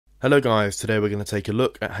Hello guys, today we're going to take a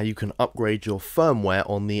look at how you can upgrade your firmware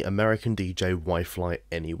on the American DJ WiFly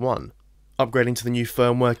NE1. Upgrading to the new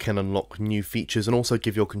firmware can unlock new features and also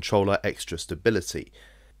give your controller extra stability.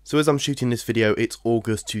 So as I'm shooting this video, it's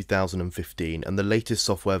August 2015 and the latest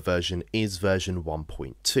software version is version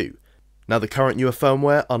 1.2. Now the current newer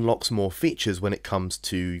firmware unlocks more features when it comes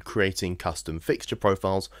to creating custom fixture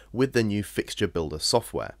profiles with the new fixture builder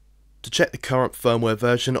software. To check the current firmware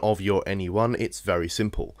version of your NE1, it's very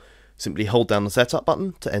simple. Simply hold down the setup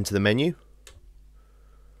button to enter the menu.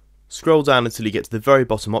 Scroll down until you get to the very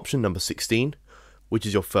bottom option, number 16, which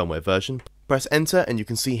is your firmware version. Press enter and you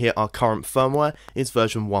can see here our current firmware is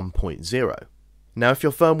version 1.0. Now if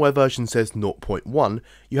your firmware version says 0.1,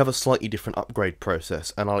 you have a slightly different upgrade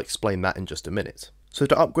process, and I'll explain that in just a minute. So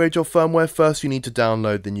to upgrade your firmware, first you need to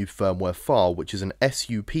download the new firmware file, which is an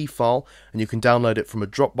SUP file, and you can download it from a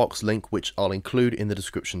Dropbox link which I'll include in the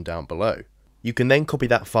description down below. You can then copy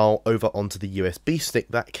that file over onto the USB stick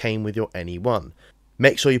that came with your NE1.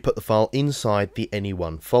 Make sure you put the file inside the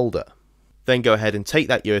NE1 folder. Then go ahead and take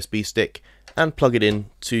that USB stick and plug it in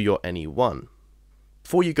to your NE1.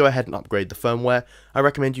 Before you go ahead and upgrade the firmware, I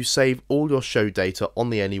recommend you save all your show data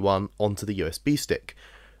on the NE1 onto the USB stick.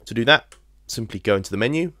 To do that, simply go into the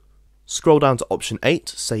menu, scroll down to option 8,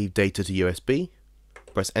 save data to USB,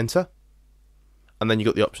 press enter, and then you've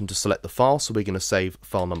got the option to select the file, so we're going to save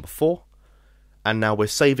file number 4, and now we're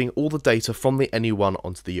saving all the data from the NE1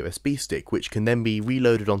 onto the USB stick, which can then be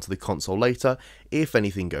reloaded onto the console later if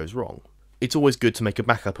anything goes wrong. It's always good to make a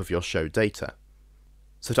backup of your show data.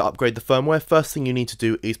 So to upgrade the firmware, first thing you need to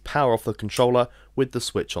do is power off the controller with the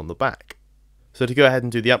switch on the back. So to go ahead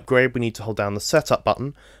and do the upgrade, we need to hold down the setup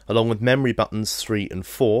button along with memory buttons 3 and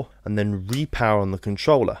 4 and then repower on the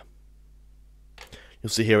controller. You'll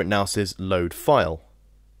see here it now says load file.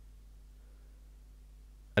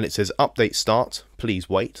 And it says update start, please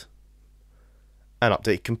wait. And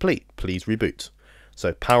update complete, please reboot.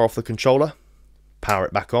 So power off the controller, power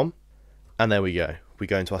it back on, and there we go. We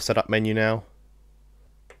go into our setup menu now.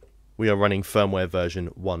 We are running firmware version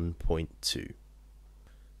 1.2.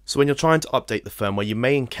 So when you're trying to update the firmware, you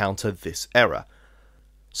may encounter this error.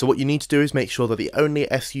 So what you need to do is make sure that the only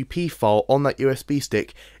SUP file on that USB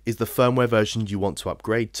stick is the firmware version you want to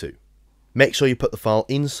upgrade to. Make sure you put the file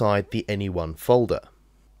inside the NE1 folder.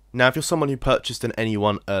 Now if you're someone who purchased an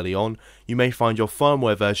NE1 early on, you may find your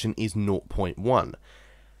firmware version is 0.1.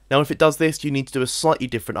 Now if it does this, you need to do a slightly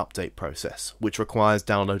different update process, which requires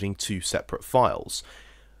downloading 2 separate files.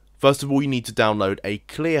 First of all, you need to download a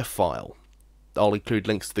clear file. I'll include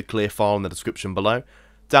links to the clear file in the description below.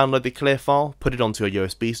 Download the clear file, put it onto your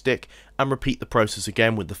USB stick, and repeat the process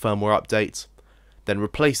again with the firmware update. Then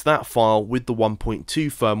replace that file with the 1.2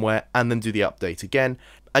 firmware and then do the update again,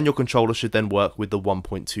 and your controller should then work with the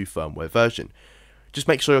 1.2 firmware version. Just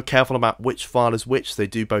make sure you're careful about which file is which, they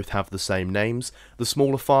do both have the same names. The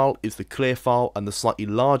smaller file is the clear file and the slightly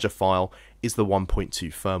larger file is the 1.2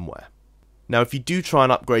 firmware. Now if you do try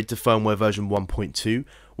and upgrade to firmware version 1.2,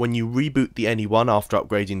 when you reboot the NE1 after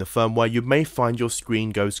upgrading the firmware, you may find your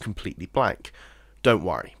screen goes completely blank. Don't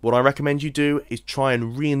worry, what I recommend you do is try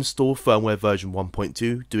and reinstall firmware version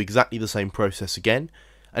 1.2, do exactly the same process again,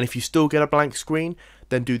 and if you still get a blank screen,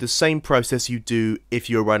 then do the same process you do if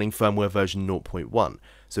you're running firmware version 0.1.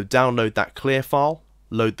 So download that clear file,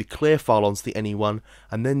 load the clear file onto the NE1,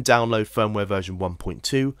 and then download firmware version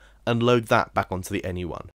 1.2 and load that back onto the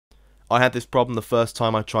NE1. I had this problem the first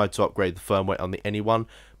time I tried to upgrade the firmware on the NE1,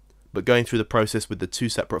 but going through the process with the 2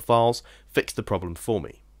 separate files fixed the problem for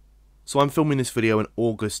me. So I'm filming this video in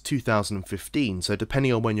August 2015, so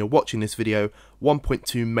depending on when you're watching this video,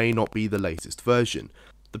 1.2 may not be the latest version.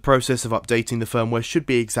 The process of updating the firmware should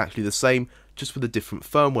be exactly the same, just with a different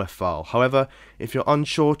firmware file. However, if you're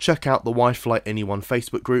unsure, check out the WiFly NE1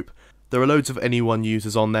 Facebook group. There are loads of NE1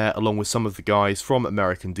 users on there, along with some of the guys from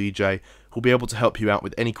American DJ, who'll be able to help you out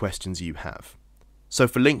with any questions you have. So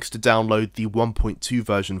for links to download the 1.2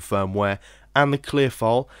 version firmware and the clear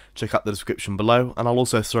file, check out the description below, and I'll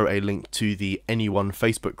also throw a link to the NE1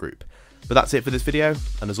 Facebook group. But that's it for this video,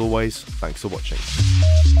 and as always, thanks for watching.